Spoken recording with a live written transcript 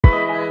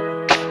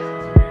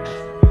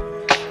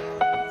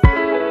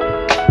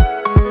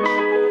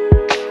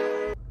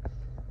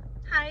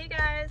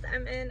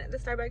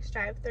Starbucks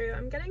drive-thru.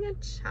 I'm getting a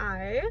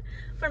chai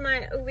for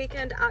my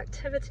weekend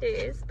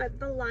activities, but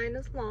the line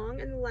is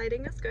long and the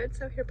lighting is good,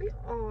 so here we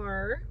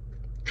are.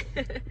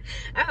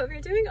 I hope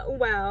you're doing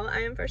well.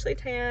 I am freshly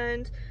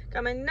tanned,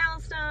 got my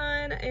nails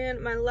done,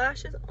 and my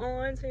lashes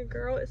on, so your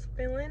girl is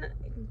feeling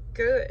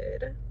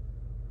good.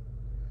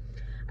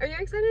 Are you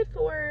excited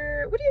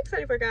for, what are you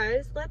excited for,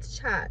 guys? Let's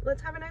chat.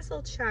 Let's have a nice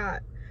little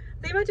chat.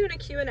 I'm thinking about doing a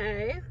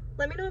Q&A.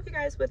 Let me know if you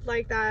guys would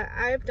like that.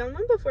 I've done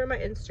one before on my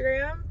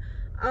Instagram.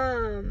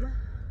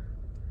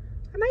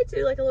 I might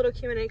do like a little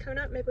Q&A coming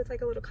up, maybe with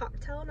like a little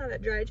cocktail now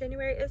that dry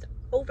January is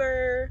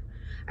over.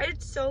 I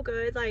did so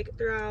good like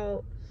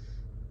throughout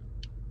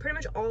pretty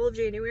much all of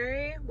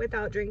January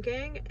without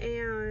drinking,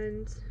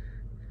 and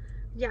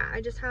yeah,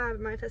 I just have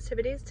my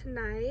festivities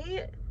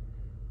tonight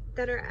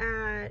that are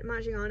at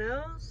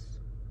Maggiano's,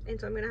 and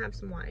so I'm gonna have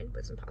some wine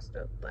with some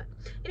pasta. But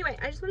anyway,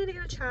 I just wanted to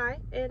get a chai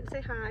and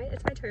say hi.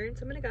 It's my turn,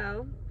 so I'm gonna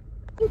go.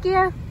 Thank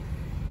you.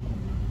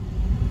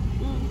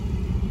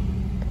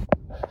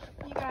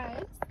 You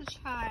guys, the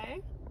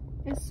chai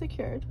is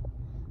secured.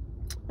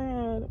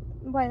 And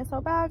I'm buying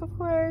a bag, of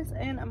course,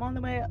 and I'm on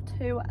the way up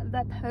to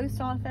the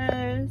post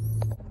office.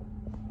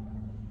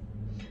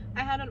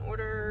 I had an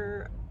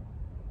order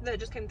that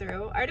just came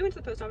through. I already went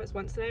to the post office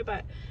once today,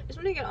 but I just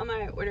want to get all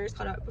my orders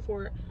caught up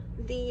before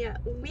the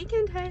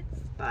weekend hits.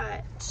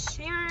 But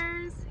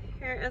cheers.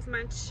 Here is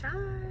my chai.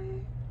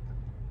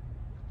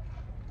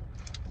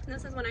 And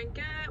this is what I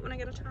get when I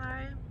get a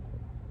chai.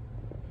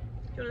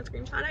 If you want to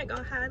screenshot it, go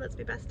ahead. Let's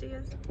be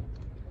besties.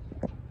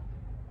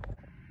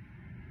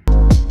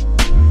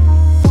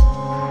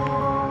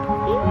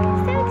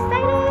 So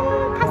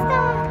excited! Pasta!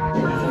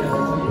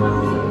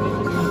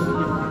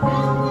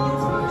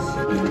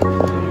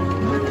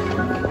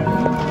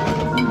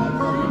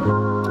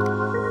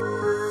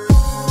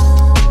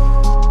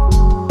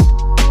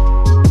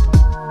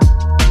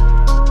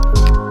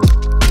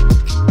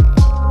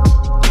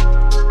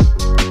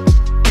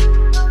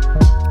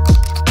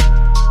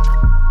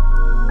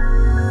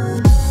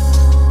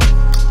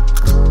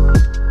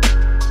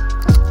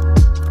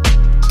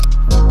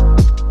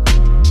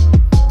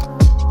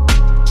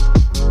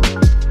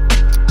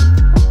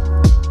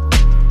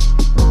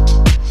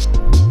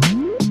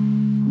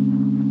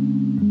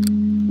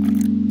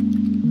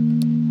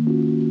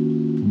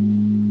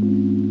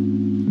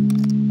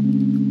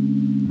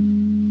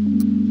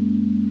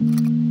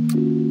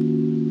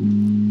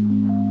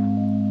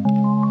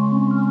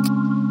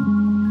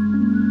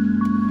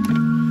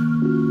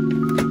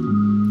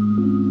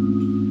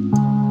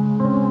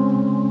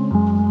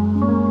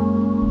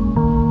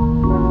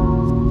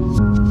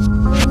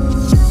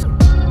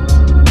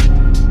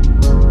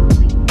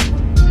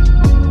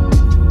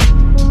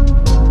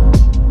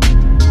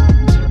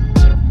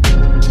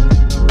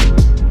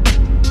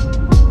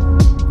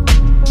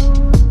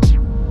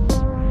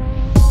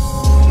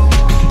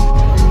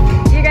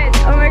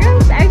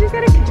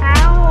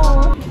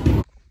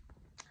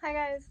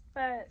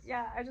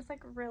 I just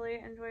like really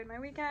enjoyed my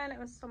weekend. It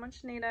was so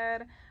much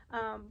needed.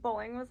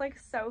 Bowling was like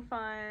so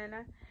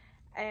fun,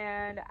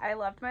 and I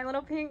loved my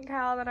little pink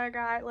cow that I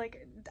got.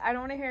 Like, I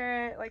don't want to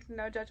hear it, like,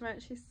 no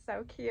judgment, she's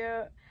so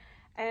cute.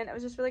 And it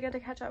was just really good to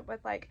catch up with,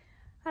 like,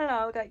 I don't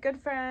know, like good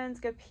friends,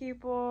 good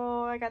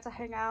people. I got to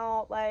hang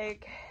out.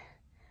 Like,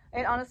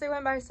 it honestly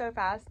went by so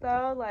fast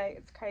though, like,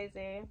 it's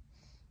crazy.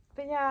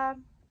 But yeah,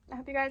 I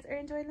hope you guys are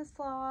enjoying this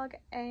vlog,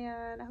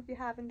 and I hope you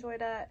have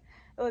enjoyed it.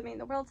 It would mean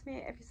the world to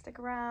me if you stick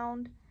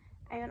around.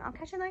 And I'll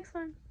catch you in the next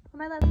one.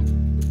 Bye, my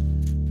love.